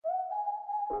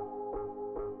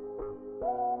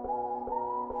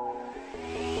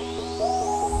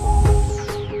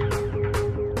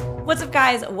What's up,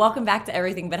 guys? Welcome back to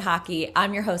Everything But Hockey.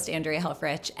 I'm your host, Andrea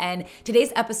Helfrich, and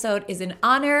today's episode is in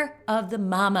honor of the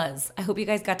mamas. I hope you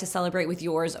guys got to celebrate with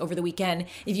yours over the weekend.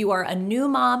 If you are a new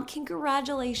mom,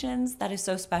 congratulations. That is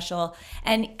so special.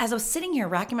 And as I was sitting here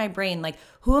racking my brain, like,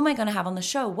 who am I going to have on the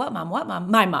show? What mom? What mom?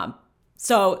 My mom.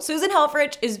 So Susan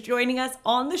Helfrich is joining us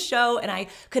on the show, and I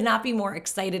could not be more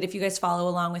excited. If you guys follow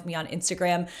along with me on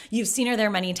Instagram, you've seen her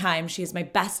there many times. She is my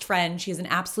best friend. She is an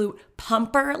absolute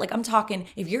pumper. Like, I'm talking,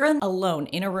 if you're alone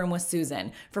in a room with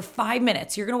Susan for 5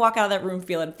 minutes, you're going to walk out of that room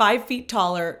feeling 5 feet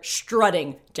taller,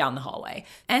 strutting down the hallway.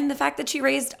 And the fact that she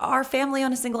raised our family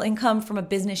on a single income from a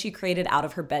business she created out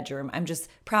of her bedroom, I'm just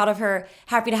proud of her,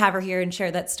 happy to have her here and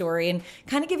share that story and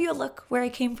kind of give you a look where I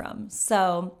came from.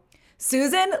 So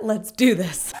Susan, let's do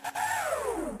this.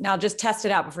 Now just test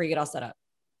it out before you get all set up.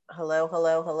 Hello,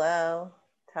 hello, hello.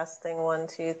 Testing 1,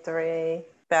 2, 3.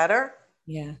 Better?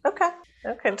 Yeah. Okay.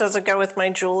 Does it go with my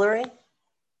jewelry?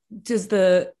 Do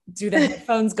the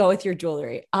headphones go with your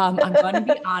jewelry? I'm going to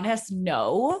be honest,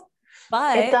 no.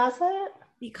 But it doesn't?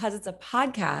 Because it's a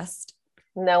podcast.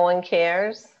 No one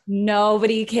cares?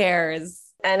 Nobody cares.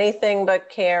 Anything but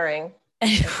caring.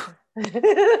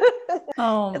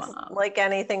 Oh, it's like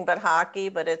anything but hockey,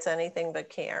 but it's anything but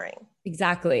caring.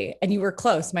 Exactly. And you were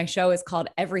close. My show is called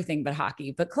Everything But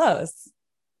Hockey, but close.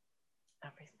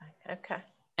 Everything. Okay.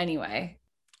 Anyway,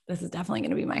 this is definitely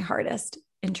going to be my hardest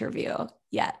interview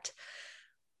yet.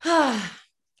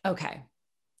 Okay.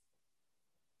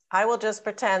 I will just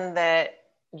pretend that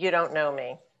you don't know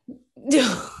me.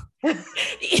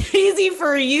 Easy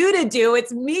for you to do.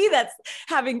 It's me that's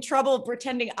having trouble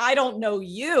pretending I don't know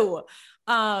you.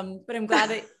 But I'm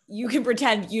glad that you can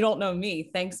pretend you don't know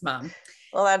me. Thanks, Mom.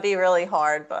 Well, that'd be really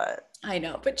hard, but I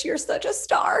know, but you're such a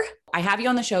star. I have you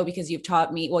on the show because you've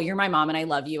taught me, well, you're my mom and I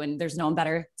love you, and there's no one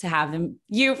better to have than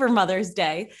you for Mother's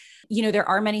Day. You know, there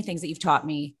are many things that you've taught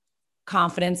me,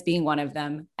 confidence being one of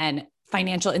them, and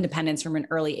financial independence from an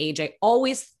early age. I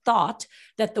always thought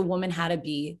that the woman had to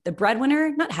be the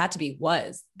breadwinner, not had to be,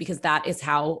 was, because that is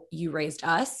how you raised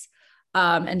us.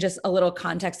 And just a little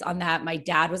context on that. My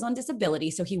dad was on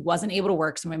disability, so he wasn't able to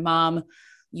work. So my mom,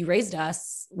 you raised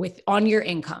us on your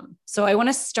income. So I want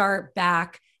to start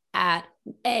back at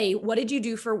what did you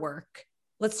do for work?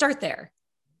 Let's start there.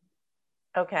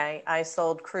 Okay. I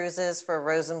sold cruises for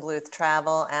Rosenbluth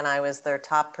Travel, and I was their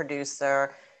top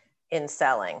producer in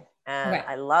selling. And okay.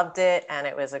 I loved it, and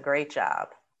it was a great job.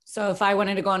 So if I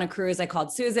wanted to go on a cruise, I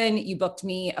called Susan, you booked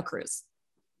me a cruise.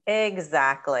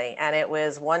 Exactly. And it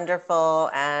was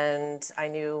wonderful. And I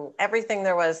knew everything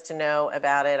there was to know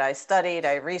about it. I studied,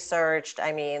 I researched.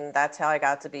 I mean, that's how I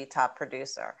got to be top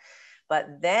producer.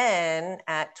 But then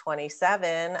at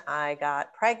 27, I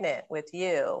got pregnant with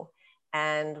you.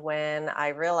 And when I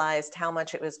realized how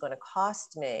much it was going to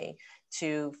cost me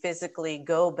to physically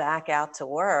go back out to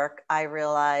work, I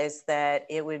realized that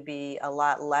it would be a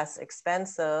lot less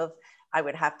expensive. I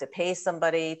would have to pay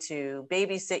somebody to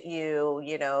babysit you,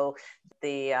 you know,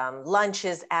 the lunch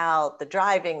is out, the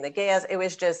driving, the gas. It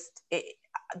was just,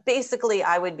 basically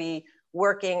I would be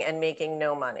working and making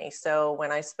no money. So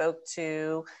when I spoke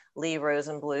to Lee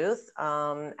Rosenbluth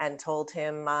and told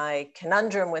him my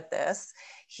conundrum with this,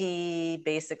 he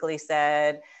basically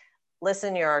said,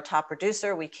 listen, you're our top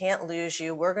producer. We can't lose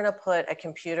you. We're going to put a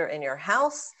computer in your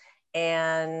house.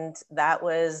 And that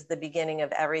was the beginning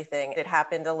of everything. It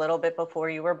happened a little bit before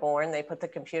you were born. They put the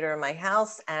computer in my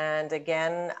house. And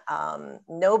again,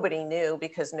 nobody knew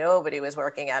because nobody was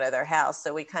working out of their house.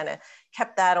 So we kind of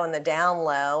kept that on the down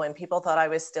low, and people thought I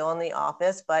was still in the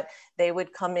office, but they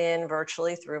would come in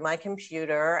virtually through my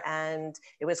computer, and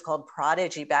it was called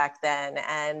Prodigy back then.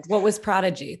 And what was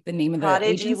Prodigy? The name of the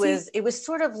agency? It was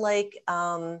sort of like,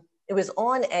 it was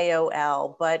on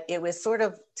AOL, but it was sort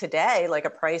of today, like a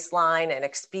Priceline and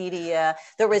Expedia.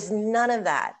 There was none of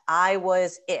that. I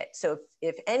was it. So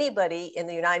if anybody in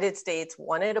the United States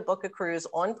wanted to book a cruise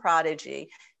on Prodigy,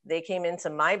 they came into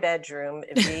my bedroom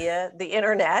via the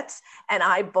internet, and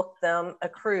I booked them a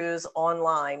cruise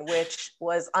online, which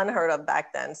was unheard of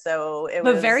back then. So it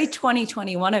was very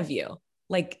 2021 of you.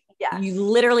 Like, yes. You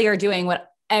literally are doing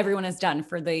what everyone has done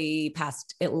for the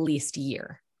past at least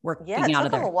year. Working it out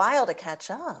of took there. A while to catch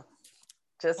up.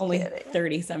 Just only kidding.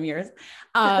 30 some years.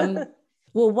 Well,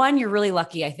 one, you're really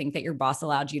lucky, I think, that your boss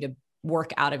allowed you to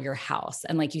work out of your house.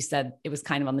 And like you said, it was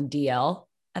kind of on the DL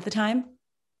at the time.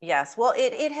 Yes. Well,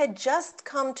 it had just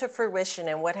come to fruition.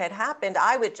 And what had happened,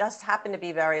 I would just happen to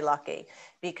be very lucky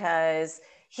because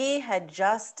He had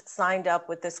just signed up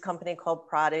with this company called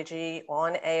Prodigy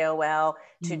on AOL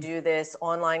to do this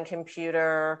online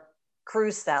computer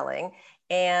cruise selling.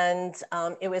 And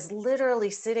it was literally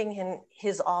sitting in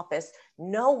his office.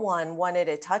 No one wanted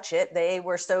to touch it. They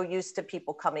were so used to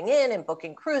people coming in and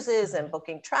booking cruises and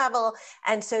booking travel.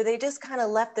 And so they just kind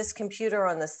of left this computer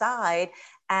on the side.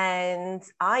 And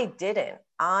I didn't.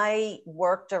 I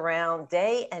worked around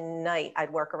day and night.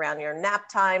 I'd work around your nap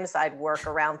times. I'd work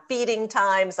around feeding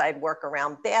times. I'd work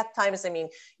around bath times. I mean,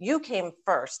 you came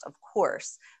first, of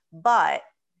course, but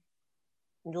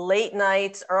late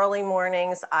nights, early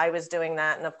mornings, I was doing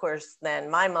that. And of course, then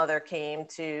my mother came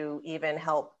to even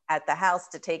help at the house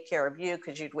to take care of you,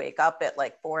 because you'd wake up at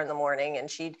like 4 a.m. and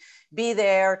she'd be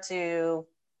there to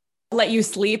let you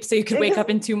sleep so you could wake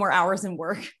up in 2 more hours and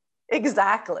work.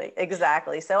 Exactly.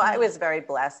 So I was very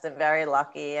blessed and very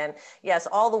lucky. And yes,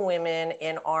 all the women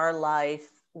in our life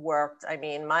worked. I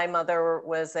mean, my mother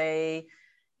was a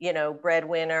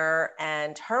breadwinner,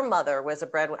 and her mother was a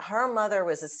breadwinner. Her mother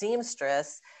was a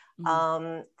seamstress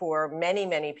for many,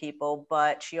 many people,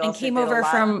 but she also came over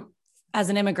from as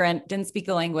an immigrant, didn't speak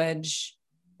the language.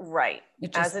 Right.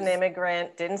 As an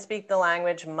immigrant, didn't speak the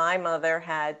language. My mother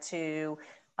had to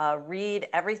read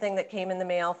everything that came in the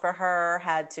mail for her,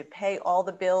 had to pay all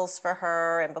the bills for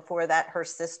her. And before that, her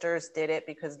sisters did it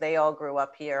because they all grew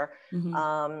up here.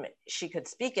 She could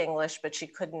speak English, but she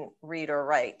couldn't read or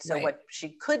write. So what she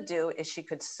could do is she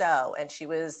could sew. And she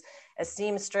was a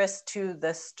seamstress to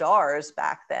the stars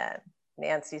back then.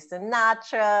 Nancy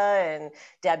Sinatra and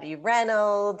Debbie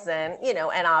Reynolds and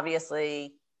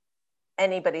obviously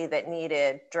anybody that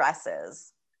needed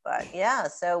dresses. But yeah,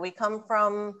 so we come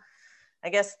from, I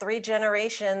guess, 3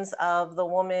 generations of the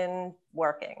woman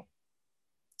working.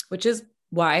 Which is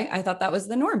why I thought that was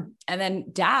the norm. And then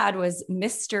Dad was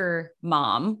Mr.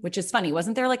 Mom, which is funny.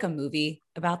 Wasn't there like a movie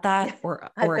about that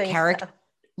or a character,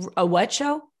 a what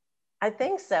show? I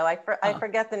think so. I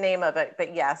forget the name of it,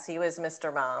 but yes, he was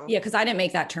Mr. Mom. Yeah. Cause I didn't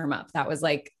make that term up. That was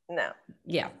like, no.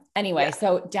 Yeah. Anyway,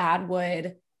 So Dad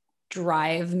would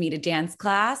drive me to dance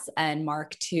class and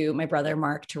my brother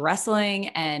Mark to wrestling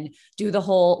and do the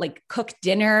whole like cook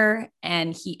dinner.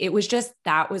 And it was just,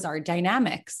 that was our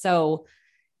dynamic. So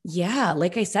yeah,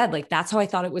 like I said, like that's how I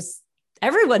thought it was.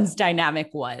 Everyone's dynamic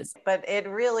was. But it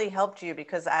really helped you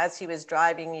because as he was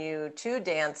driving you to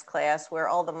dance class where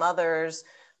all the mothers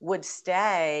would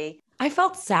stay. I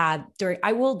felt sad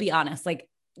I will be honest, like,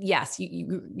 yes,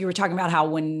 you were talking about how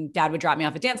when Dad would drop me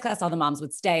off at dance class, all the moms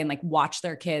would stay and like watch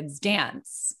their kids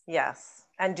dance. Yes.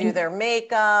 And do their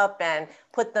makeup and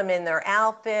put them in their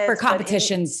outfits. For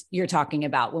competitions you're talking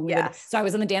about when we would. So I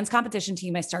was on the dance competition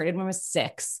team. I started when I was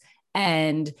 6.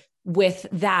 And with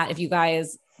that, if you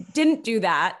guys didn't do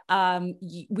that,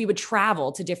 we would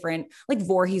travel to different, like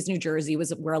Voorhees, New Jersey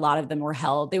was where a lot of them were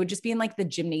held. They would just be in like the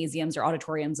gymnasiums or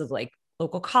auditoriums of like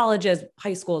local colleges,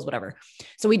 high schools, whatever.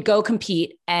 So we'd go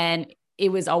compete and it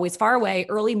was always far away,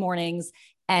 early mornings.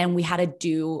 And we had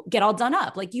to get all done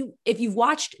up. Like if you've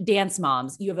watched Dance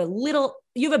Moms, you have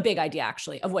a big idea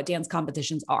actually of what dance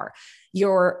competitions are.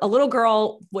 You're a little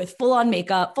girl with full on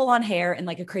makeup, full on hair, and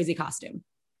like a crazy costume.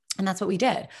 And that's what we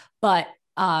did. But,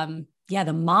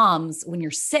 the moms, when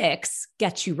you're 6,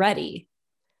 get you ready.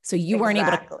 So you weren't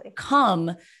able to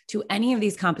come to any of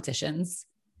these competitions.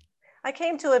 I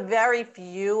came to a very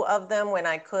few of them when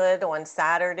I could on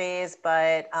Saturdays,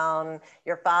 but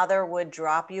your father would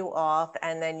drop you off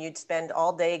and then you'd spend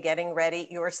all day getting ready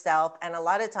yourself. And a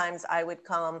lot of times I would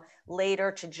come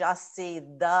later to just see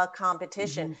the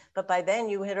competition. But by then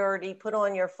you had already put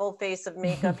on your full face of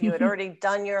makeup. You had already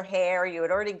done your hair. You had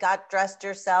already got dressed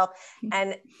yourself.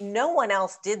 And no one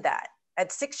else did that.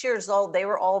 At 6 years old, they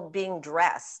were all being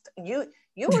dressed.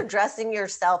 You were dressing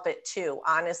yourself at 2,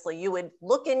 honestly. You would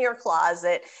look in your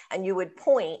closet and you would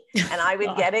point and I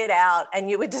would get it out and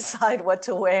you would decide what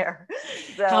to wear.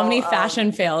 So, how many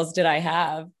fashion fails did I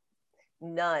have?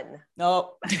 None.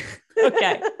 Nope.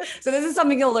 Okay. So this is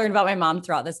something you'll learn about my mom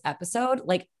throughout this episode.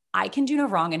 Like I can do no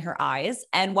wrong in her eyes.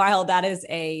 And while that is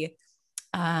a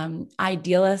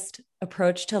idealist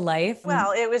approach to life.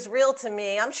 Well, it was real to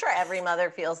me. I'm sure every mother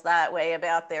feels that way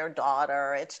about their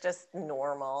daughter. It's just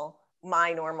normal.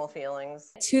 My normal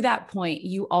feelings. To that point,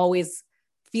 you always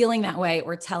feeling that way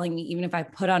or telling me, even if I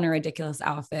put on a ridiculous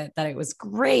outfit, that it was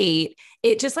great.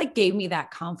 It just like gave me that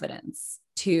confidence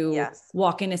to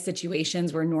walk into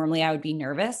situations where normally I would be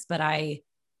nervous, but I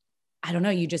don't know,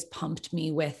 you just pumped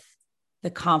me with the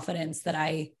confidence that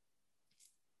I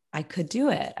could do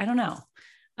it. I don't know.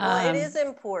 Well, it is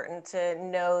important to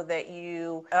know that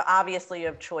you obviously you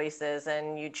have choices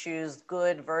and you choose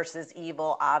good versus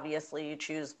evil. Obviously, you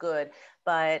choose good.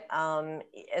 But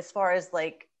as far as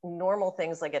like normal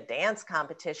things like a dance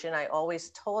competition, I always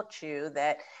taught you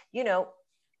that, you know,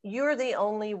 you're the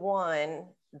only one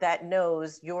that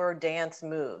knows your dance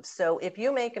moves. So if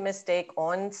you make a mistake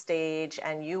on stage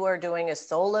and you are doing a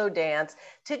solo dance,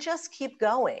 to just keep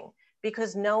going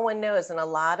because no one knows. And a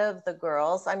lot of the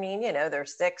girls, I mean, you know, they're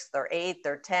 6, they're 8,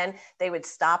 they're 10, they would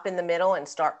stop in the middle and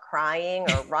start crying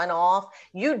or run off.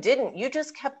 You didn't, you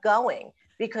just kept going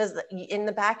because in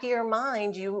the back of your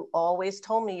mind, you always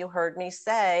told me, you heard me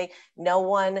say, no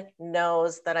one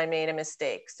knows that I made a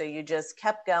mistake. So you just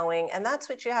kept going. And that's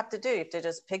what you have to do. You have to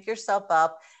just pick yourself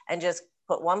up and just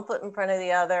put one foot in front of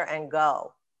the other and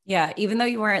go. Yeah. Even though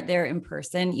you weren't there in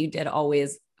person, you did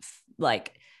always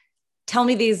like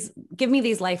give me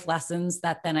these life lessons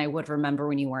that then I would remember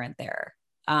when you weren't there.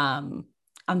 I'm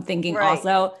thinking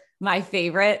also my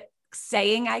favorite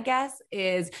saying, I guess,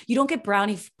 is you don't get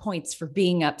brownie points for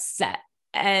being upset.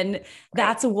 And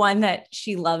that's one that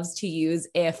she loves to use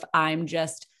if I'm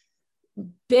just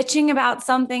bitching about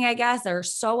something, I guess, or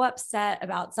so upset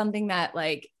about something that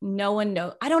like no one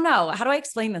knows. I don't know. How do I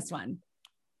explain this one?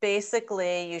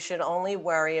 Basically, you should only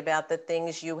worry about the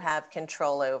things you have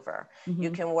control over. Mm-hmm.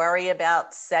 You can worry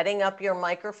about setting up your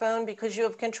microphone because you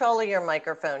have control of your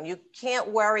microphone. You can't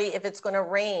worry if it's going to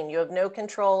rain. You have no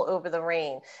control over the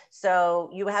rain. So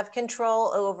you have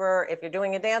control over, if you're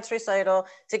doing a dance recital,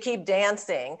 to keep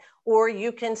dancing, or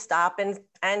you can stop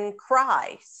and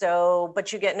cry. So,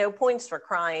 but you get no points for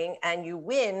crying and you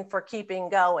win for keeping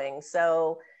going.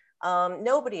 So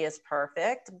nobody is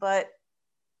perfect, but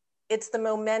it's the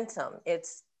momentum.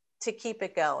 It's to keep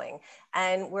it going.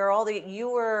 And you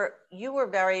were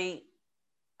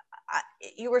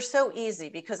so easy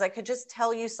because I could just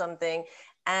tell you something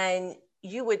and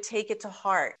you would take it to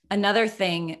heart. Another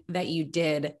thing that you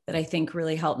did that I think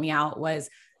really helped me out was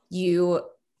you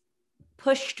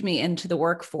pushed me into the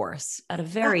workforce at a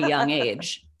very young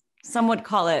age. Some would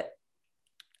call it,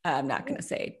 I'm not going to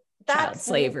say child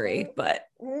slavery, but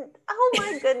oh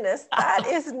my goodness, that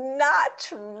is not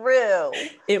true.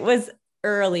 It was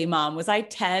early, Mom. Was I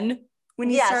 10 when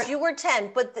you started? Yes, you were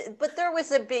 10, but there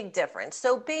was a big difference.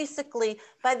 So basically,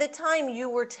 by the time you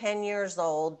were 10 years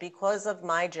old, because of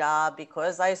my job,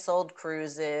 because I sold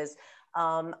cruises,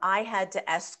 I had to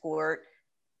escort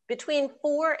between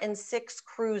 4 and 6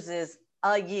 cruises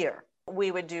a year.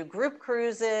 We would do group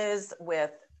cruises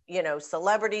with, you know,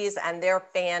 celebrities and their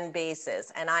fan bases,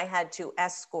 and I had to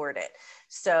escort it.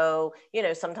 So, you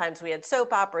know, sometimes we had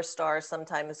soap opera stars,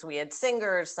 sometimes we had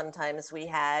singers, sometimes we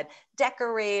had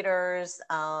decorators.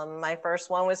 My first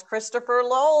one was Christopher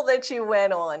Lowell that you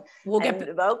went on. We'll get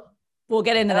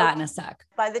into that in a sec.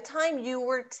 By the time you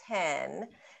were 10,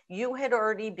 you had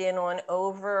already been on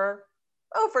over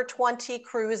 20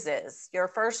 cruises. Your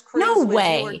first cruise no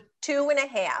way. You were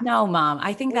 2.5. No, Mom.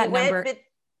 I think that number...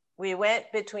 We went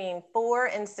between 4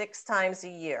 and 6 times a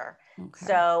year. Okay.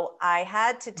 So I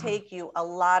had to take you a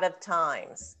lot of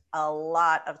times.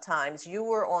 You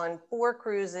were on 4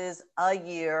 cruises a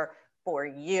year for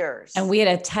years. And we had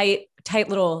a tight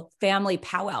little family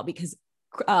powwow because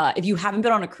if you haven't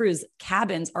been on a cruise,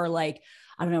 cabins are like,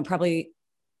 I don't know, probably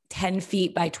 10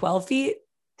 feet by 12 feet.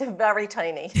 They're very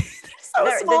tiny.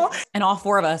 So small. And all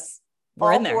 4 of us.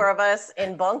 All 4 of us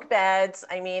in bunk beds.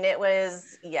 I mean, it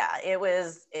was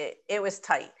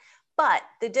tight. But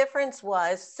the difference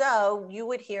was, so you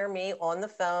would hear me on the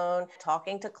phone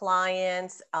talking to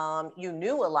clients. You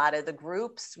knew a lot of the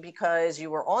groups because you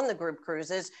were on the group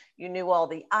cruises. You knew all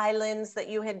the islands that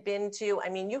you had been to. I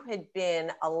mean, you had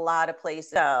been a lot of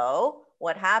places. So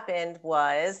what happened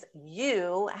was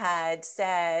you had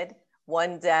said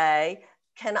one day,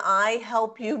 can I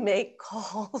help you make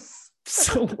calls?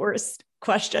 It's the worst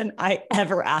question I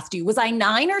ever asked you. Was I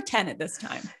 9 or 10 at this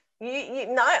time?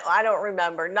 I don't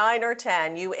remember, 9 or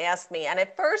 10. You asked me, and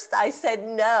at first I said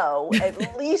no,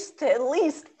 at least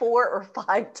 4 or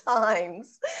 5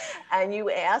 times. And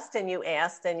you asked and you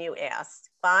asked and you asked.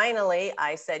 Finally,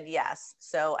 I said yes.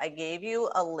 So I gave you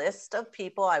a list of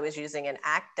people. I was using an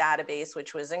ACT database,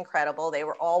 which was incredible. They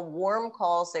were all warm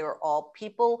calls. They were all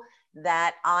people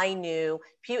that I knew.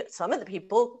 Some of the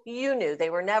people you knew. They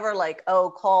were never like,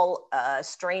 oh, call a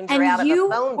stranger out of a phone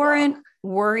book. And you weren't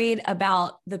worried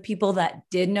about the people that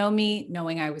did know me,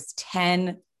 knowing I was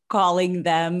 10, calling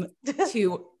them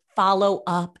to follow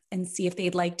up and see if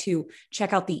they'd like to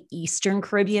check out the Eastern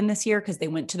Caribbean this year because they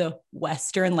went to the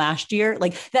Western last year.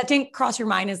 Like that didn't cross your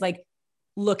mind as like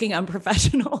looking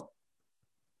unprofessional?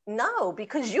 No,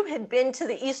 because you had been to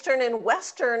the Eastern and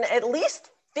Western at least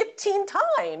 15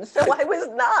 times. So I was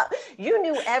not, you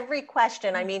knew every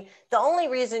question. I mean, the only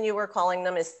reason you were calling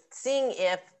them is seeing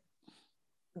if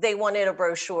they wanted a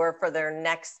brochure for their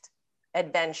next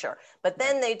adventure. But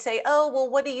then they'd say, oh, well,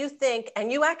 what do you think?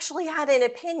 And you actually had an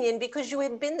opinion because you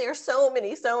had been there so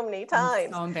many times.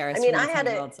 I'm so embarrassed. I mean, for my I had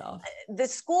 10-year-old self. the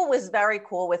school was very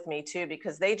cool with me too,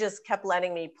 because they just kept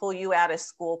letting me pull you out of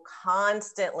school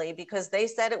constantly because they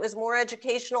said it was more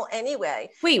educational anyway.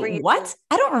 Wait, what?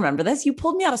 I don't remember this. You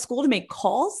pulled me out of school to make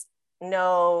calls?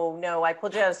 No, I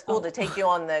pulled you out of school to take you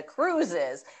on the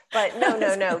cruises, but no.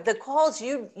 The calls,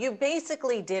 you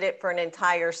basically did it for an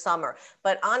entire summer.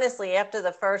 But honestly, after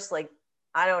the first, like,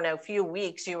 I don't know, few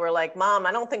weeks, you were like, Mom,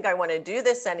 I don't think I want to do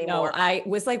this anymore. No, I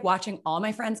was like watching all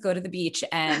my friends go to the beach.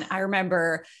 And I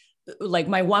remember like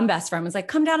my one best friend was like,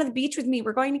 come down to the beach with me.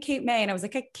 We're going to Cape May. And I was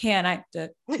like, I can't, I have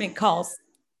to make calls.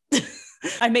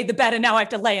 I made the bed and now I have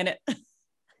to lay in it.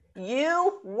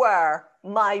 You were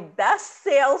my best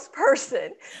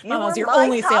salesperson. You were your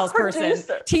only salesperson.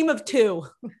 Producer. Team of two.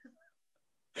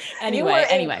 Anyway.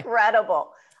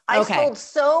 Incredible. I sold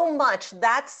so much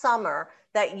that summer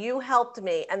that you helped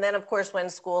me. And then of course, when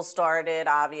school started,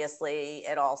 obviously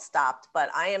it all stopped. But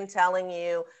I am telling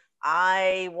you,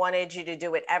 I wanted you to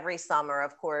do it every summer.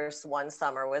 Of course, one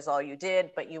summer was all you did,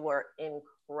 but you were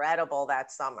incredible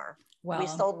that summer. Well, we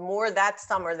sold more that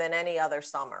summer than any other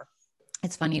summer.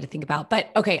 It's funny to think about, but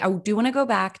okay. I do want to go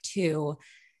back to,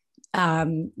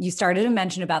 you started to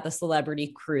mention about the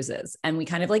celebrity cruises, and we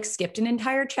kind of like skipped an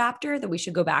entire chapter that we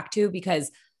should go back to, because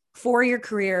for your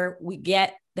career, we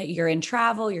get that you're in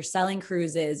travel, you're selling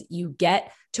cruises, you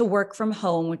get to work from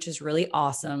home, which is really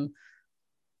awesome.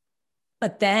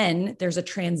 But then there's a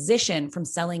transition from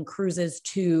selling cruises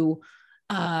to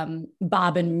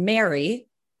Bob and Mary,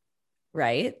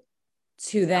 right?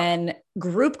 To then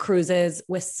group cruises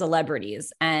with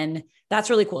celebrities. And that's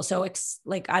really cool. So it's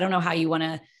like, I don't know how you want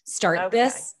to start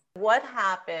this. What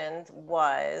happened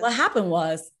was,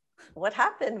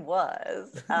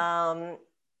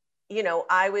 you know,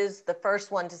 I was the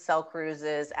first one to sell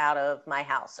cruises out of my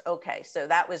house. Okay. So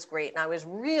that was great. And I was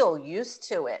real used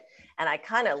to it and I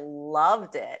kind of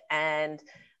loved it. And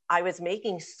I was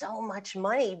making so much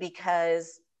money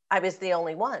because I was the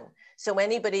only one. So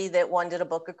anybody that wanted to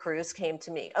book a cruise came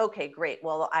to me. Okay, great.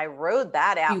 Well, I rode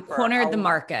that out. You cornered the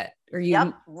market, or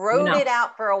you rode it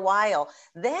out for a while.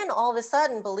 Then all of a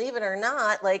sudden, believe it or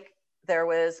not, like there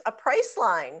was a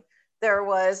Priceline, there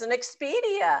was an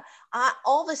Expedia.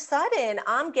 All of a sudden,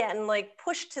 I'm getting like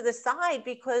pushed to the side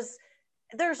because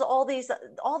there's all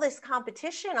this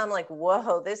competition. I'm like,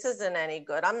 whoa, this isn't any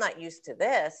good. I'm not used to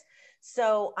this.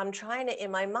 So I'm trying to,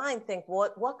 in my mind, think,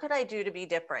 what could I do to be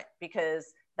different?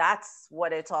 Because that's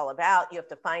what it's all about. You have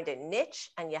to find a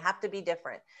niche and you have to be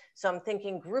different. So I'm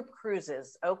thinking group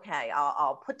cruises. Okay,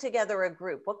 I'll put together a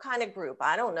group. What kind of group?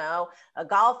 I don't know. A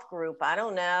golf group. I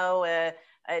don't know.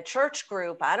 A church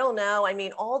group. I don't know. I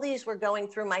mean, all these were going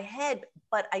through my head,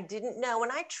 but I didn't know.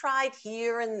 And I tried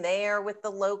here and there with the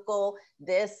local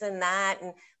this and that.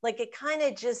 And like, it kind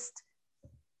of just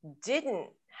didn't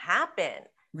happen.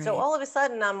 Right. So all of a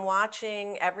sudden I'm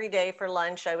watching every day for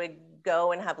lunch. I would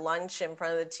go and have lunch in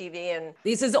front of the TV. And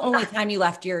this is the only time you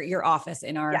left your office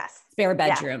in our spare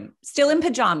bedroom. Yes. Still in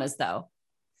pajamas though.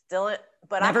 But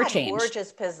never I had changed.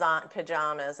 Gorgeous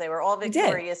pajamas. They were all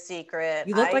Victoria's Secret.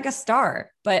 You look like a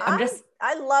star, but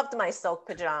I loved my silk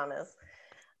pajamas.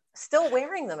 Still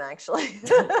wearing them actually.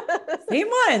 Same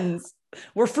ones.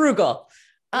 We're frugal.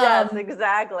 Yes,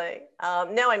 exactly.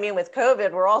 No, I mean, with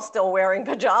COVID, we're all still wearing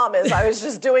pajamas. I was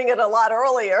just doing it a lot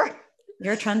earlier.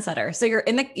 You're a trendsetter. So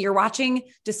you're watching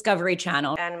Discovery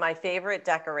Channel. And my favorite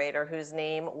decorator, whose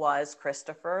name was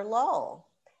Christopher Lowell.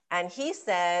 And he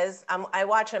says, I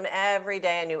watch him every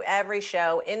day. I knew every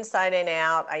show inside and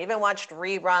out. I even watched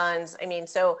reruns. I mean,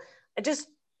 so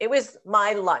it was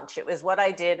my lunch. It was what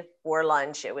I did for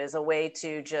lunch. It was a way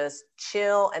to just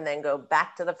chill and then go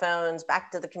back to the phones,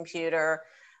 back to the computer.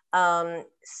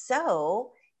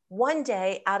 So one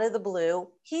day out of the blue,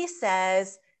 he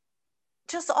says,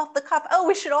 just off the cuff, oh,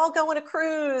 we should all go on a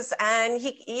cruise. And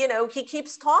he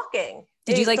keeps talking.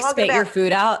 Did you like spit your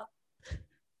food out?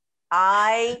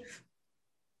 I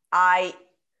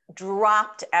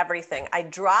dropped everything. I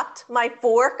dropped my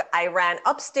fork. I ran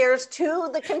upstairs to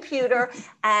the computer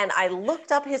and I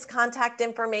looked up his contact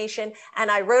information and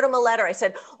I wrote him a letter. I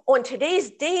said, on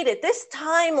today's date at this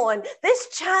time on this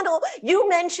channel, you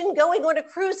mentioned going on a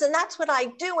cruise and that's what I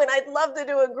do. And I'd love to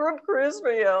do a group cruise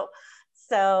for you.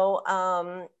 So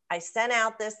I sent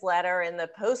out this letter in the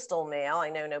postal mail. I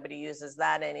know nobody uses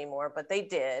that anymore, but they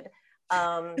did.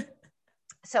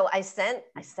 So I send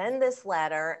this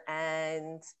letter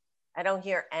and I don't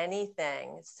hear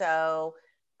anything. So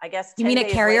I guess You 10 mean a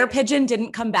days carrier later, pigeon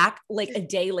didn't come back like a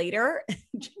day later?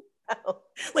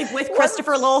 Like with Well,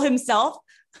 Christopher Lowell himself?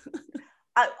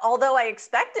 although I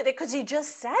expected it because he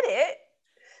just said it.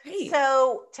 Right.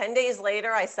 So 10 days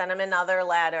later, I sent him another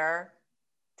letter.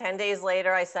 10 days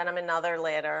later, I sent him another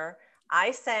letter.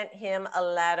 I sent him a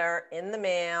letter in the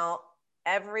mail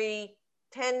every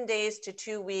 10 days to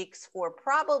 2 weeks for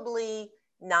probably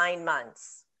 9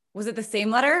 months. Was it the same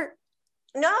letter?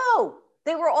 No,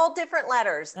 they were all different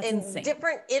letters That's in insane.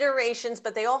 different iterations,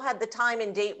 but they all had the time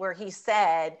and date where he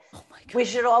said, Oh my God. we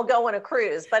should all go on a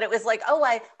cruise. But it was like, oh,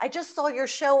 I just saw your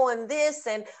show on this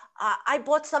and I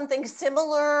bought something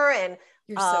similar. And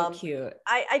You're so cute.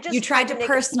 I just You tried to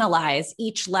personalize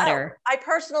each letter. I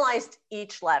personalized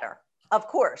each letter. Of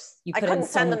course, You I put in couldn't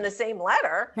send them the same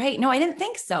letter. Right. No, I didn't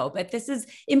think so, but this is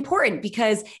important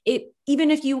because even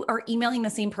if you are emailing the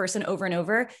same person over and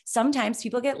over, sometimes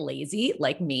people get lazy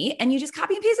like me and you just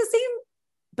copy and paste the same,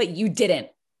 but you didn't.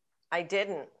 I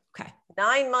didn't. Okay.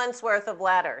 9 months worth of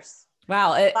letters.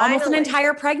 Wow. Almost an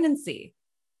entire pregnancy.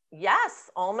 Yes,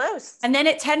 almost. And then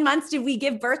at 10 months, did we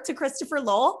give birth to Christopher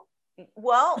Lowell?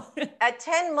 Well, at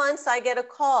 10 months, I get a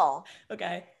call.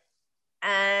 Okay.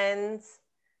 And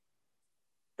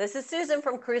this is Susan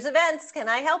from Cruise Events. Can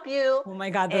I help you? Oh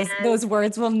my God, those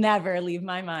words will never leave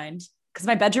my mind because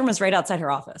my bedroom was right outside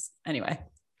her office. Anyway.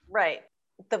 Right.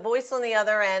 The voice on the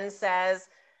other end says,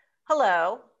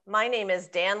 hello, my name is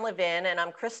Dan Levin and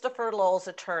I'm Christopher Lowell's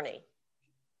attorney.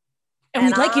 And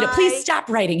we'd like you to please stop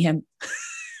writing him.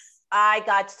 I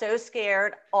got so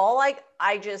scared.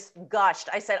 I just gushed.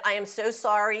 I said, I am so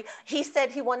sorry. He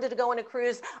said he wanted to go on a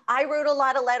cruise. I wrote a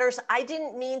lot of letters. I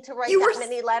didn't mean to write that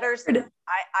many letters.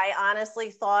 I honestly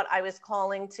thought I was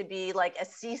calling to be like a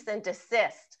cease and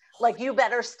desist. Like, you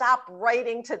better stop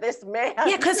writing to this man.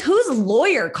 Yeah, because whose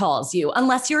lawyer calls you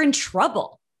unless you're in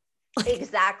trouble?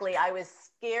 Exactly. I was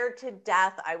scared to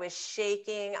death. I was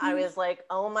shaking. I was like,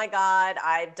 oh my God,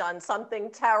 I've done something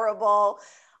terrible.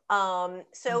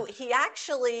 So he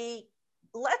actually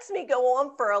lets me go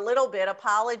on for a little bit,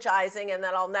 apologizing, and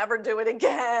then I'll never do it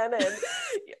again.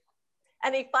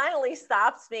 And he finally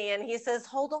stops me and he says,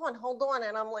 hold on.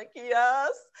 And I'm like,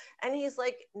 yes. And he's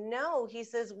like, no, he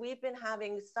says, we've been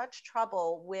having such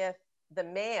trouble with the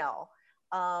mail.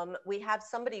 We have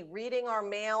somebody reading our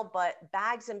mail, but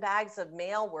bags and bags of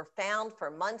mail were found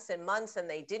for months and months and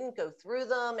they didn't go through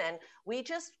them. And we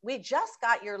just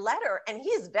got your letter and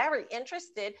he's very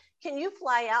interested. Can you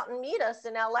fly out and meet us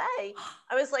in LA?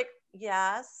 I was like,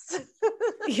 yes.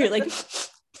 You're like,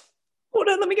 hold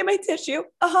on, let me get my tissue.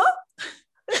 Uh-huh.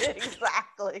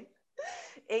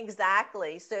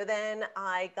 Exactly. So then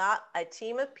I got a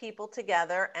team of people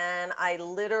together and I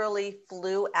literally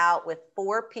flew out with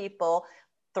 4 people,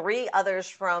 3 others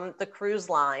from the cruise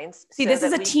lines. See, this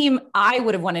is a team I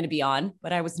would have wanted to be on,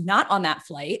 but I was not on that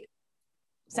flight.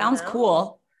 Sounds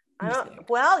cool.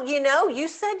 Well, you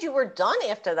said you were done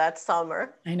after that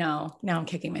summer. I know. Now I'm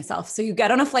kicking myself. So you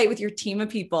get on a flight with your team of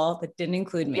people that didn't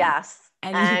include me. Yes.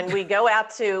 And we go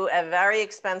out to a very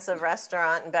expensive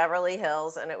restaurant in Beverly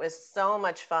Hills, and it was so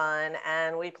much fun.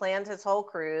 And we planned his whole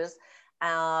cruise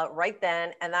right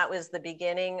then. And that was the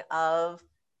beginning of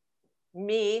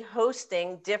me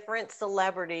hosting different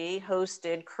celebrity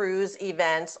hosted cruise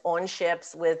events on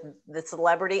ships with the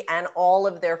celebrity and all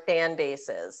of their fan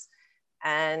bases.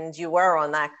 And you were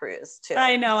on that cruise too.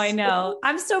 I know.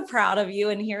 I'm so proud of you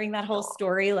and hearing that whole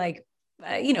story. Like,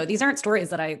 these aren't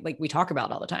stories that we talk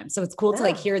about all the time. So it's cool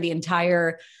to hear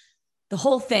the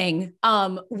whole thing.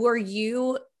 Were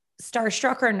you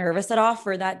starstruck or nervous at all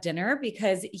for that dinner?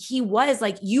 Because he was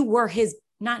you were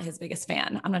not his biggest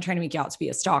fan. I'm not trying to make you out to be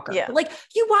a stalker, but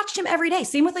you watched him every day.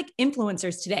 Same with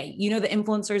influencers today. The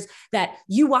influencers that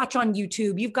you watch on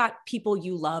YouTube, you've got people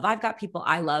you love. I've got people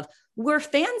I love. We're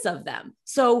fans of them.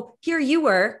 So here you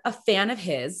were a fan of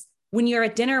his. When you're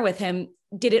at dinner with him,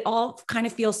 did it all kind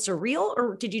of feel surreal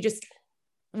or did you just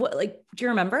do you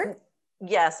remember?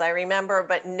 Yes, I remember,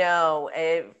 but no,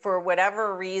 for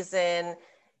whatever reason,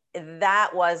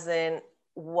 that wasn't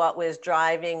what was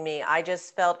driving me. I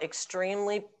just felt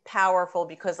extremely powerful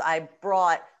because I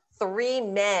brought 3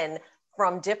 men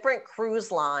from different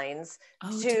cruise lines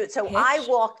I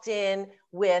walked in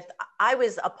I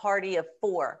was a party of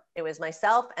 4. It was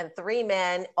myself and 3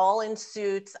 men all in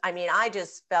suits. I mean, I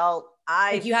just felt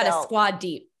you had a squad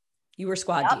deep. You were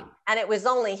squad deep. And it was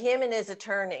only him and his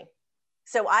attorney.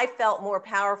 So I felt more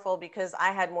powerful because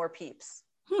I had more peeps.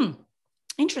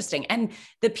 Interesting. And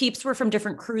the peeps were from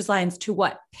different cruise lines to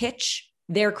what? Pitch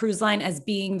their cruise line as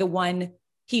being the one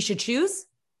he should choose?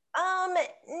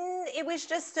 It was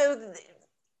just so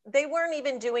they weren't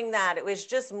even doing that. It was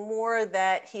just more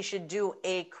that he should do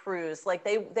a cruise. Like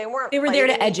they weren't They were there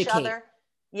to fighting each educate. other.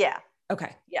 Yeah.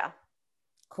 Okay. Yeah.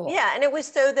 Cool. Yeah, and it was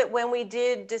so that when we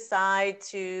did decide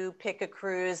to pick a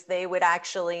cruise, they would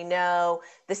actually know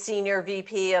the senior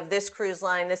VP of this cruise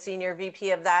line, the senior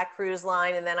VP of that cruise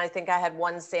line, and then I think I had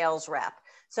one sales rep.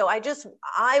 So I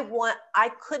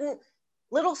couldn't,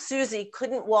 little Susie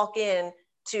couldn't walk in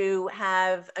to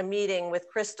have a meeting with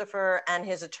Christopher and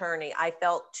his attorney. I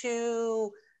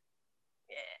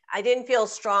didn't feel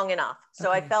strong enough.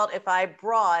 So I felt if I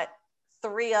brought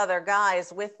three other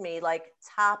guys with me, like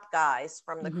top guys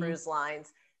from the cruise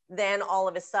lines, then all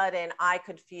of a sudden I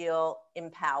could feel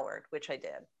empowered, which I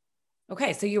did.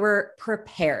 Okay. So you were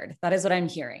prepared. That is what I'm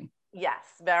hearing. Yes.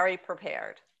 Very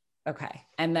prepared. Okay.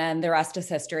 And then the rest is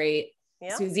history.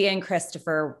 Yeah. Susie and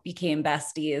Christopher became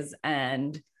besties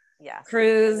and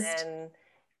cruised.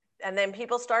 And then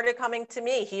people started coming to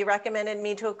me. He recommended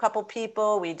me to a couple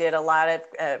people. We did a lot of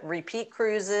repeat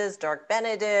cruises, Dark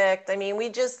Benedict. I mean, we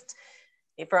just,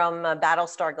 from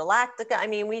Battlestar Galactica. I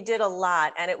mean, we did a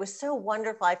lot and it was so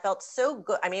wonderful. I felt so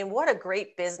good. I mean, what a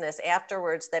great business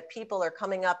afterwards that people are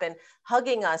coming up and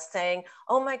hugging us saying,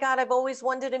 oh my God, I've always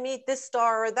wanted to meet this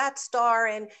star or that star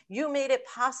and you made it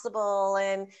possible.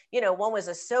 And, one was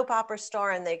a soap opera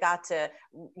star and they got to,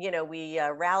 we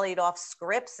rallied off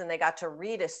scripts and they got to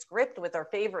read a script with our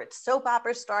favorite soap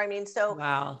opera star. I mean, so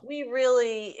wow.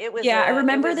 I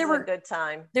remember there were a good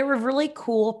time. There were really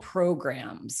cool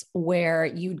programs where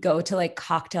you'd go to like a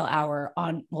cocktail hour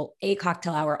on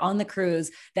the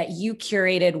cruise that you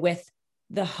curated with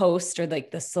the host or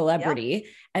like the celebrity. Yep.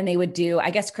 And they would do,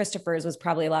 I guess Christopher's was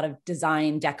probably a lot of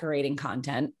design, decorating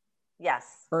content. Yes.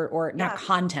 Or not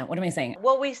content. What am I saying?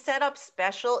 Well, we set up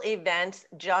special events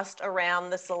just around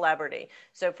the celebrity.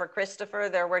 So for Christopher,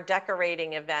 there were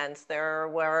decorating events. There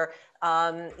were,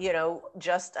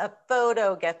 just a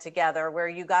photo get together where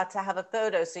you got to have a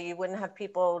photo. So you wouldn't have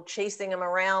people chasing him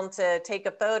around to take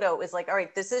a photo. It was like, all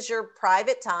right, this is your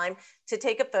private time to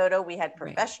take a photo. We had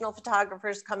professional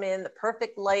photographers come in, the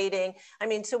perfect lighting. I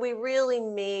mean, so we really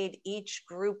made each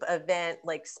group event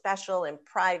like special and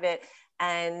private.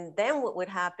 And then what would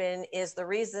happen is the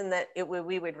reason that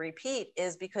we would repeat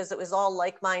is because it was all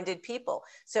like-minded people.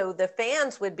 So the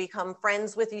fans would become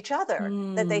friends with each other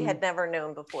that they had never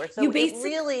known before. So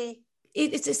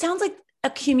it sounds like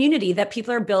a community that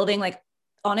people are building like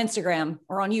on Instagram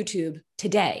or on YouTube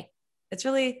today. It's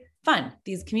really fun.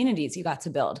 These communities you got to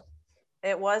build.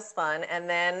 It was fun. And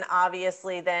then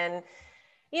obviously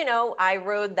I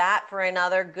rode that for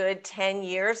another good 10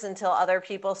 years until other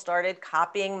people started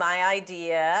copying my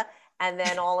idea. And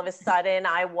then all of a sudden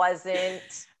I wasn't.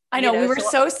 I know we were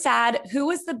so sad. Who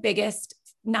was the biggest,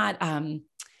 not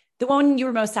the one you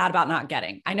were most sad about not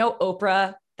getting? I know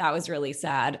Oprah, that was really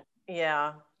sad.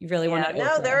 Yeah. You really wanted Oprah.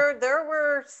 No, there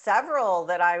were several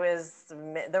there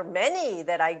are many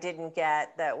that I didn't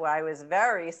get that I was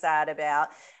very sad about.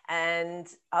 And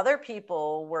other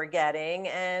people were getting,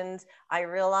 and I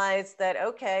realized that,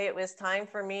 okay, it was time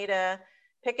for me to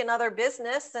pick another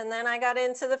business. And then I got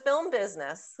into the film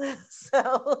business.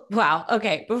 So. Wow.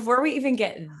 Okay. Before we even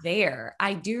get there,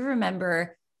 I do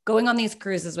remember going on these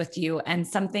cruises with you, and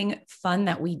something fun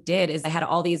that we did is I had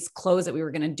all these clothes that we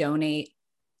were going to donate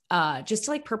just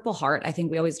to like Purple Heart. I think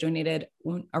we always donated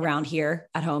around here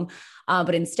at home.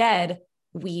 But instead,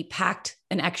 we packed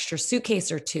an extra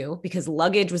suitcase or two because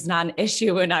luggage was not an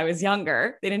issue when I was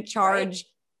younger. They didn't charge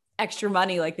extra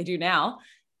money like they do now.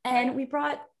 And we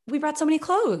brought so many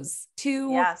clothes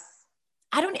to,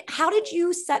 how did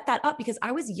you set that up? Because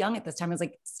I was young at this time. I was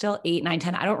like still 8, 9,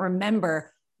 10. I don't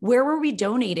remember. Where were we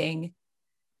donating?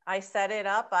 I set it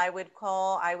up. I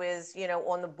was,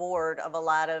 on the board of a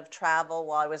lot of travel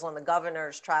while I was on the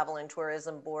governor's travel and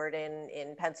tourism board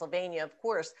in Pennsylvania, of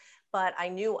course. But I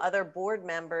knew other board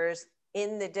members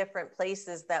in the different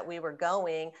places that we were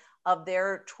going of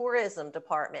their tourism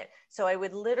department. So I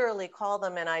would literally call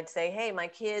them and I'd say, hey, my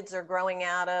kids are growing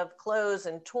out of clothes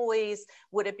and toys.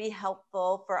 Would it be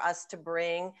helpful for us to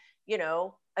bring,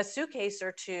 a suitcase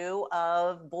or two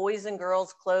of boys and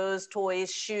girls clothes, toys,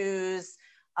 shoes,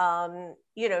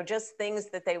 just things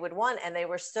that they would want. And they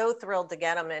were so thrilled to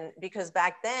get them. And because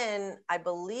back then, I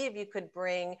believe you could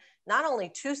bring not only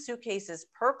 2 suitcases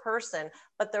per person,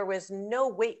 but there was no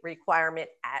weight requirement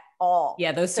at all.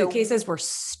 Yeah, those suitcases were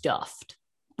stuffed.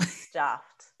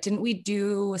 Stuffed. Didn't we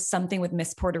do something with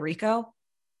Miss Puerto Rico?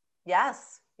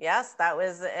 Yes. That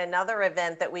was another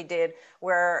event that we did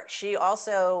where she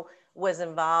also was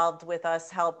involved with us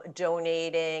help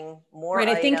donating more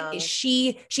items. I think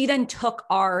she then took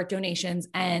our donations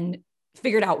and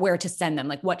figured out where to send them,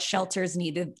 like what shelters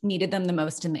needed them the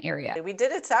most in the area. We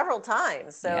did it several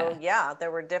times. So yeah,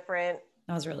 there were different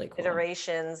that was really cool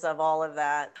iterations of all of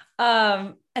that.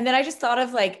 And then I just thought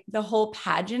of like the whole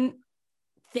pageant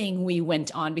thing we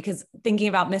went on, because thinking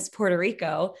about Miss Puerto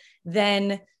Rico,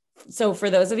 then, so for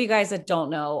those of you guys that don't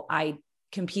know, I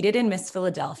competed in Miss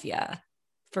Philadelphia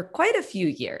for quite a few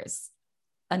years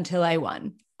until I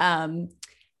won.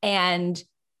 And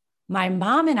my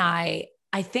mom and I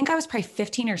think I was probably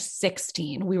 15 or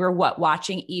 16. We were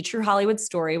watching E! True Hollywood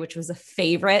Story, which was a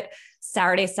favorite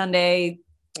Saturday, Sunday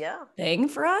thing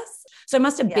for us. So I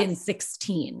must have been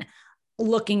 16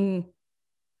 looking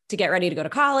to get ready to go to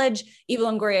college. Eva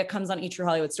Longoria comes on E! True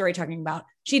Hollywood Story talking about,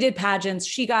 she did pageants.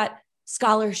 She got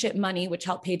scholarship money, which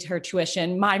helped pay her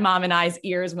tuition. My mom and I's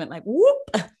ears went like,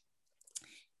 whoop.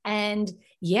 And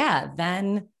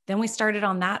then we started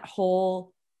on that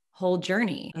whole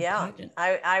journey. Yeah.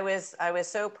 I was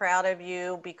so proud of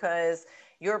you, because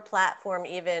your platform,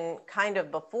 even kind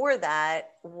of before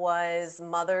that, was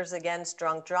Mothers Against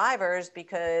Drunk Drivers,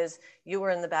 because you were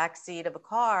in the back seat of a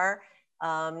car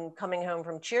coming home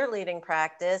from cheerleading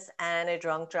practice, and a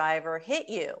drunk driver hit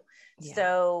you. Yeah.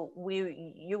 So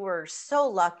you were so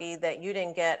lucky that you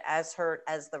didn't get as hurt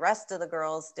as the rest of the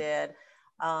girls did.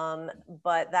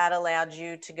 But that allowed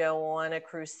you to go on a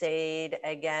crusade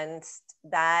against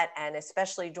that. And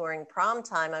especially during prom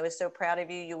time, I was so proud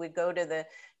of you. You would go to the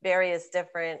various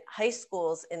different high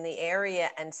schools in the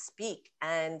area and speak.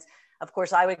 And of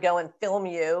course, I would go and film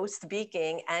you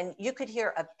speaking, and you could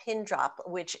hear a pin drop,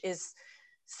 which is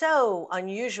so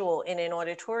unusual in an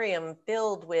auditorium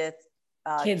filled with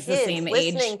kids the same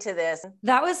listening to this.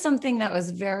 That was something that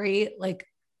was very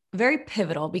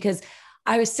pivotal, because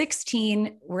I was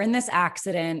 16. We're in this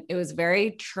accident. It was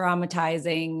very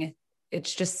traumatizing.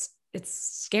 It's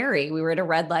scary. We were at a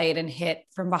red light and hit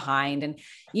from behind. And,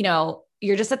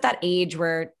 you're just at that age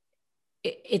where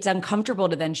it's uncomfortable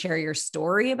to then share your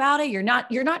story about it. You're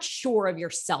not sure of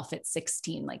yourself at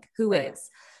 16, like who is.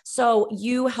 So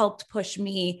you helped push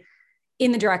me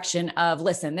in the direction of,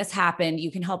 listen, this happened.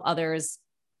 You can help others,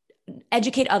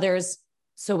 educate others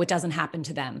so it doesn't happen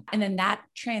to them. And then that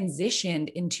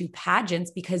transitioned into pageants,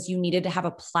 because you needed to have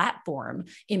a platform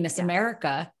in Miss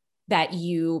America that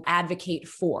you advocate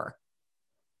for.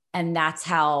 And that's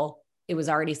how it was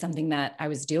already something that I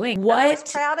was doing. I was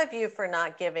proud of you for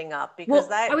not giving up, because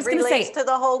that relates to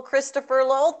the whole Christopher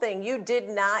Lowell thing. You did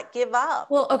not give up.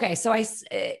 Well, okay. So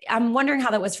I'm wondering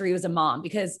how that was for you as a mom,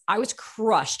 because I was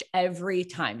crushed every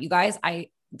time. You guys,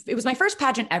 it was my first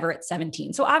pageant ever at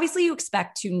 17. So obviously you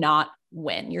expect to not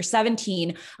win. You're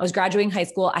 17. I was graduating high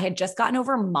school. I had just gotten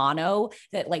over mono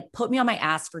that put me on my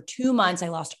ass for 2 months. I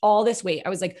lost all this weight. I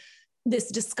was like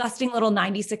this disgusting little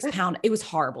 96 pound. It was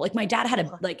horrible. My dad had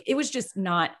it was just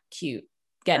not cute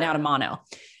getting out of mono.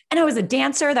 And I was a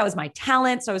dancer. That was my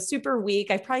talent. So I was super weak.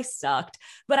 I probably sucked,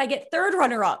 but I get third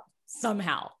runner up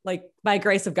somehow, by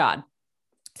grace of God.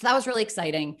 So that was really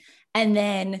exciting. And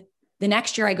then the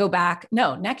next year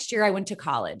next year I went to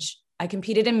college. I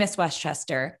competed in Miss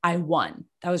Westchester. I won.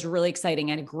 That was really exciting.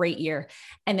 I had a great year.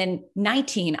 And then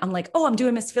 19, I'm like, oh, I'm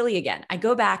doing Miss Philly again. I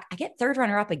go back, I get third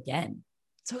runner up again.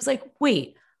 So I was like,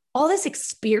 wait, all this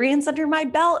experience under my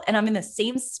belt and I'm in the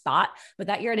same spot, but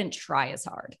that year I didn't try as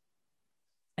hard.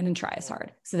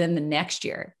 So then the next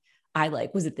year I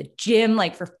was at the gym,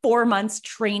 for 4 months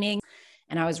training,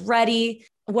 and I was ready,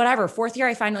 whatever. Fourth year,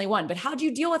 I finally won. But how'd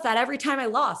you deal with that every time I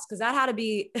lost? Because that had to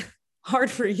be hard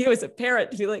for you as a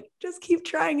parent to be like, just keep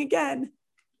trying again.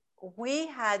 We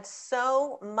had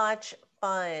so much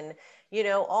fun.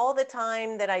 All the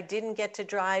time that I didn't get to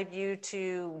drive you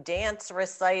to dance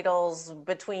recitals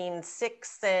between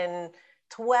 6 and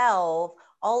 12,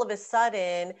 all of a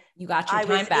sudden you got your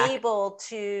time back. I was able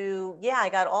to, I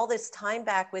got all this time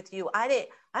back with you. I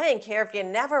didn't care if you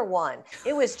never won.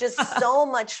 It was just so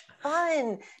much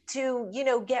fun to,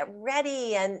 get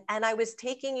ready. And I was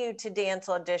taking you to dance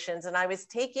auditions, and I was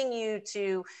taking you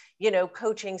to,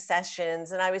 coaching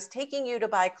sessions, and I was taking you to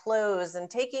buy clothes and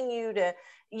taking you to,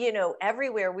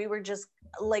 everywhere. We were just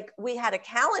we had a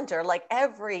calendar,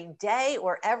 every day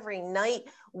or every night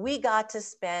we got to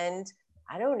spend,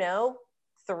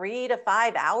 3 to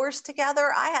 5 hours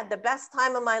together. I had the best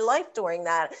time of my life during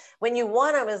that. When you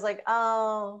won, I was like,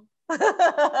 oh,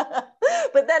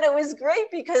 but then it was great,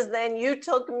 because then you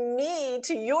took me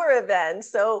to your event.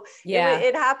 So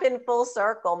it happened full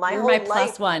circle. My whole life.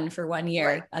 Plus one for 1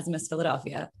 year as Miss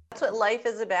Philadelphia. That's what life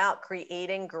is about: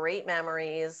 creating great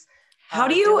memories. How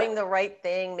do you doing the right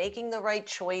thing, making the right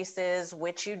choices,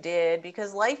 which you did,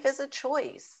 because life is a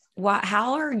choice.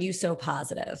 How are you so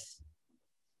positive?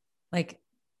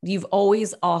 you've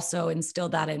always also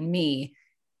instilled that in me,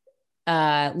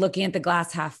 looking at the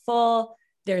glass half full.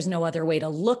 There's no other way to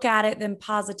look at it than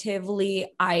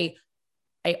positively. I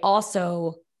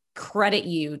also credit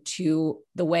you to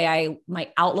the way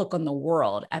my outlook on the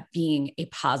world at being a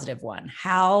positive one.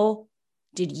 How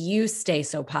did you stay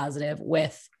so positive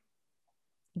with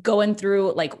going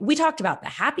through, like we talked about the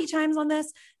happy times on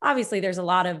this? Obviously there's a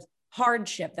lot of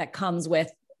hardship that comes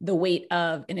with the weight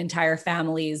of an entire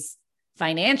family's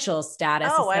financial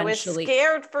status. Oh, I was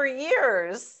scared for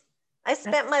years. I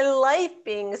spent my life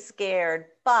being scared,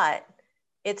 but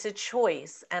it's a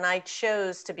choice. And I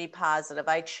chose to be positive.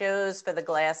 I chose for the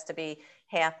glass to be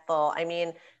half full. I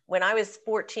mean, when I was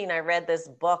 14, I read this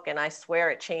book and I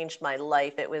swear it changed my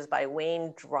life. It was by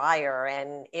Wayne Dyer,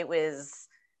 and it was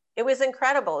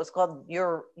incredible. It was called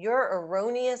Your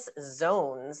Erroneous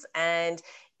Zones. And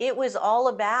it was all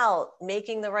about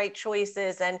making the right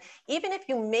choices. And even if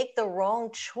you make the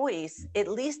wrong choice, at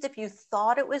least if you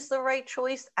thought it was the right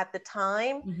choice at the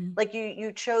time, like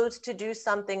you chose to do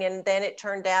something and then it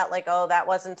turned out like, oh, that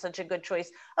wasn't such a good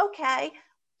choice. Okay.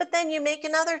 But then you make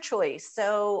another choice.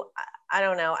 So I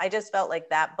don't know. I just felt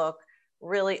like that book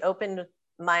really opened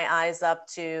my eyes up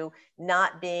to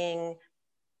not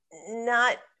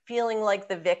feeling like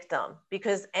the victim,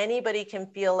 because anybody can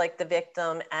feel like the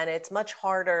victim, and it's much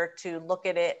harder to look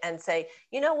at it and say,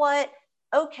 you know what?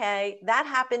 Okay, that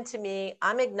happened to me.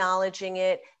 I'm acknowledging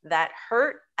it. That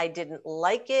hurt. I didn't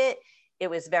like it. It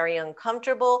was very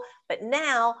uncomfortable, but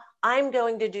now I'm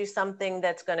going to do something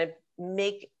that's going to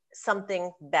make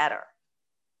something better.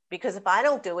 Because if I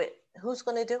don't do it, who's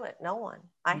going to do it? No one.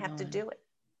 I have to do it.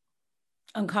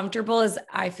 Uncomfortable is,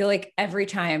 I feel like every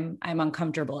time I'm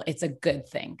uncomfortable, it's a good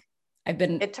thing.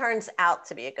 It turns out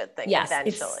to be a good thing. Yes,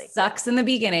 eventually. It sucks in the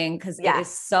beginning because it is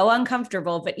so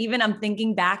uncomfortable. But even I'm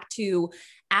thinking back to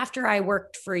after I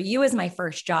worked for you as my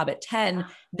first job at 10,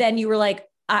 then you were like,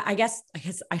 I guess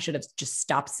I should have just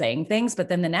stopped saying things. But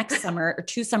then the next summer or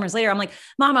 2 summers later, I'm like,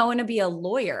 Mom, I want to be a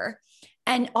lawyer.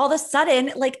 And all of a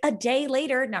sudden, like a day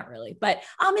later, not really, but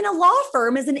I'm in a law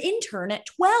firm as an intern at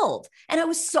 12. And I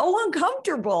was so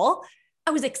uncomfortable.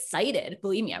 I was excited.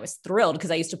 Believe me, I was thrilled because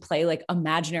I used to play like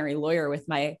imaginary lawyer with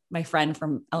my friend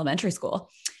from elementary school.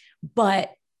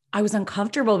 But I was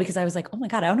uncomfortable because I was like, oh my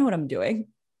God, I don't know what I'm doing.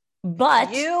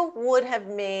 But you would have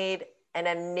made an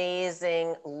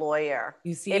amazing lawyer.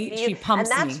 You see, she pumps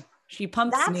me. She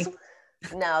pumps me.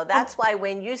 No, that's why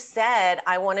when you said,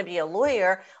 I want to be a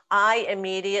lawyer, I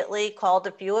immediately called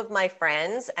a few of my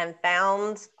friends and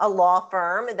found a law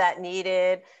firm that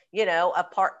needed, a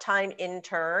part-time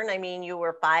intern. I mean, you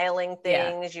were filing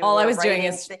things. All I was doing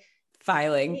is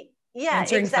filing. Yeah,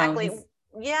 exactly. Phones.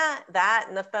 Yeah, that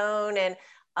and the phone. And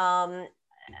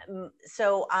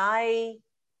so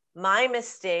my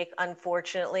mistake,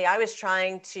 unfortunately, I was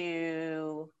trying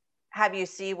to have you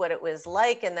see what it was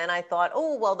like. And then I thought,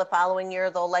 oh, well, the following year,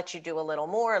 they'll let you do a little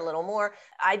more.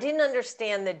 I didn't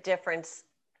understand the difference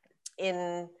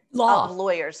in law of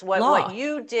lawyers. What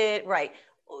you did, right.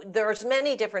 There's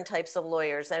many different types of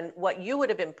lawyers. And what you would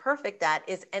have been perfect at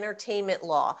is entertainment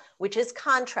law, which is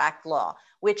contract law,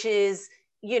 which is,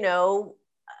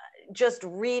 just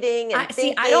reading and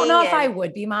thinking. I don't know if I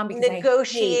would be, Mom, because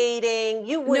negotiating.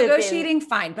 You would negotiating have been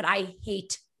fine, but I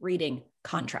hate reading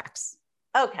contracts.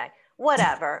 Okay.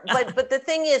 Whatever. But the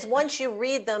thing is, once you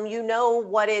read them, you know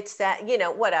what it's at,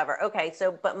 whatever. Okay.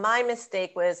 So, but my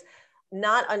mistake was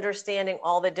not understanding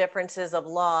all the differences of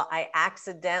law. I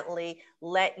accidentally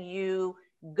let you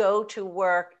go to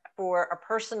work for a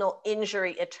personal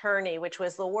injury attorney, which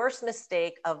was the worst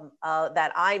mistake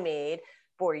that I made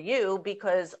for you,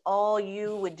 because all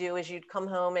you would do is you'd come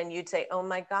home and you'd say, oh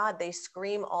my God, they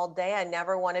scream all day. I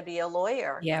never want to be a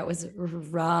lawyer. Yeah, it was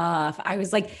rough. I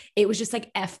was like, it was just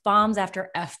like F-bombs after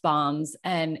F-bombs.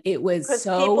 And it was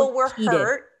so people were heated.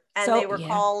 Hurt and they were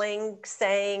calling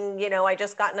saying, I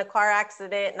just got in a car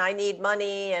accident and I need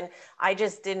money. And I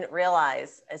just didn't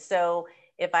realize. So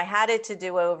if I had it to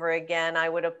do over again, I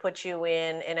would have put you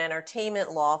in an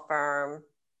entertainment law firm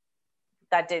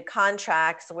that did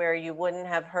contracts where you wouldn't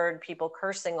have heard people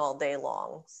cursing all day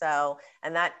long. So,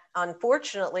 and that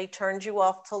unfortunately turned you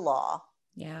off to law.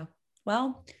 Yeah.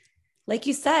 Well, like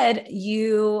you said,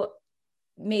 you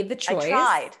made the choice. I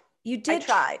tried. You did. I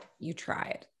tried. You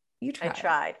tried. I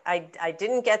tried. I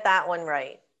didn't get that one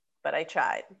right, but I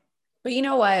tried. But you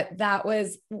know what? That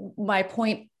was my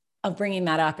point of bringing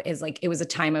that up, is like, it was a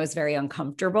time I was very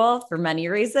uncomfortable for many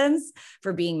reasons,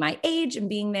 for being my age and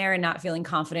being there and not feeling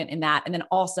confident in that. And then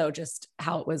also just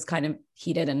how it was kind of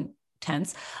heated and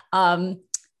tense. Also,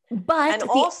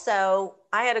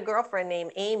 I had a girlfriend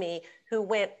named Amy who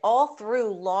went all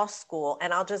through law school,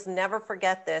 and I'll just never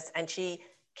forget this. And she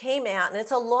came out, and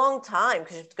it's a long time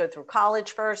because you have to go through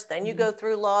college first, then you go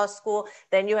through law school,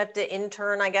 then you have to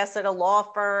intern, I guess, at a law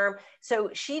firm. So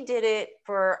she did it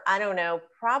for, I don't know,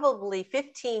 probably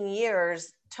 15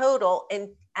 years total.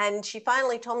 And she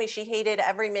finally told me she hated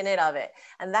every minute of it.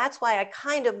 And that's why I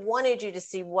kind of wanted you to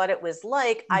see what it was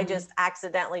like. I just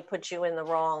accidentally put you in the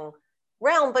wrong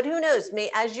realm, but who knows?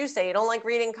 As you say, you don't like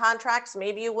reading contracts.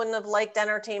 Maybe you wouldn't have liked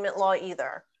entertainment law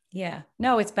either. Yeah,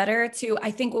 no, it's better to,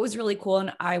 I think what was really cool,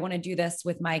 and I want to do this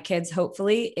with my kids,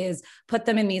 hopefully, is put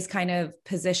them in these kind of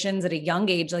positions at a young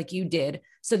age, like you did,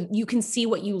 so you can see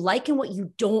what you like and what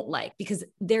you don't like, because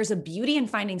there's a beauty in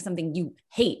finding something you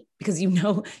hate, because you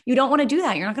know, you don't want to do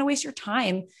that. You're not going to waste your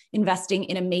time investing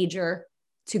in a major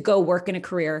to go work in a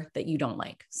career that you don't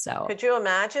like. So could you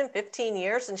imagine 15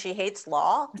 years and she hates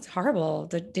law? It's horrible.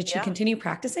 Did she continue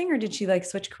practicing, or did she like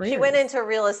switch careers? She went into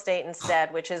real estate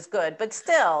instead, which is good, but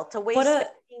still to waste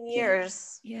 15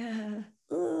 years. Yeah.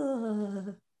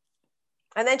 Ugh.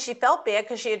 And then she felt bad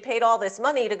because she had paid all this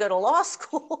money to go to law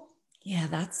school. Yeah,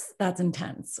 that's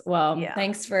intense. Well,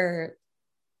 thanks for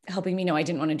helping me know I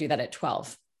didn't want to do that at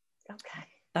 12. Okay.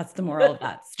 That's the moral of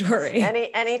that story.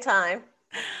 Anytime.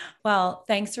 Well,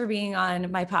 thanks for being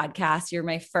on my podcast. You're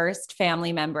my first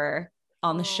family member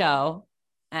on the show.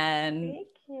 And thank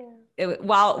you.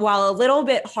 While a little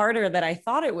bit harder than I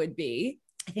thought it would be,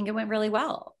 I think it went really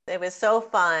well. It was so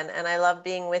fun, and I love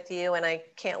being with you, and I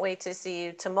can't wait to see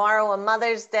you tomorrow on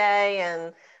Mother's Day,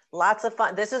 and lots of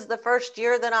fun. This is the first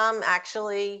year that I'm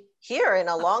actually here in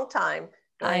a long time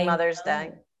during Mother's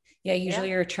Day. Yeah, usually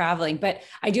you're traveling, but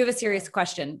I do have a serious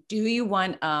question. Do you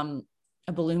want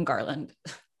a balloon garland?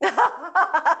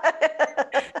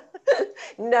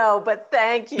 No, but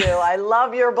thank you. I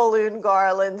love your balloon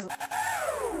garlands.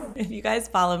 If you guys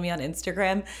follow me on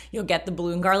Instagram, you'll get the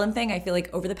balloon garland thing. I feel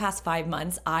like over the past 5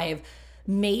 months, I've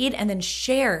made and then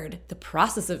shared the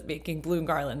process of making balloon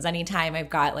garlands. Anytime I've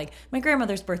got like my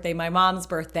grandmother's birthday, my mom's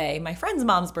birthday, my friend's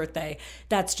mom's birthday,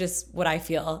 that's just what I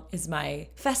feel is my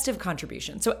festive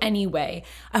contribution. So anyway,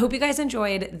 I hope you guys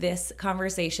enjoyed this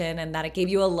conversation and that it gave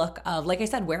you a look of, like I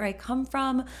said, where I come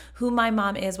from, who my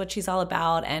mom is, what she's all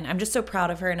about. And I'm just so proud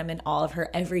of her, and I'm in awe of her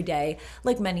every day,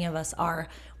 like many of us are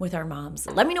with our moms.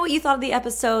 Let me know what you thought of the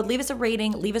episode. Leave us a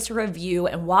rating, leave us a review.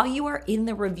 And while you are in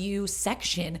the review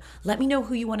section, let me know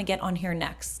who you want to get on here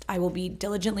next. I will be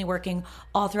diligently working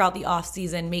all throughout the off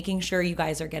season, making sure you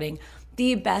guys are getting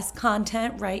the best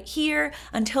content right here.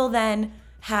 Until then,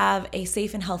 have a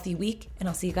safe and healthy week, and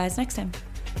I'll see you guys next time.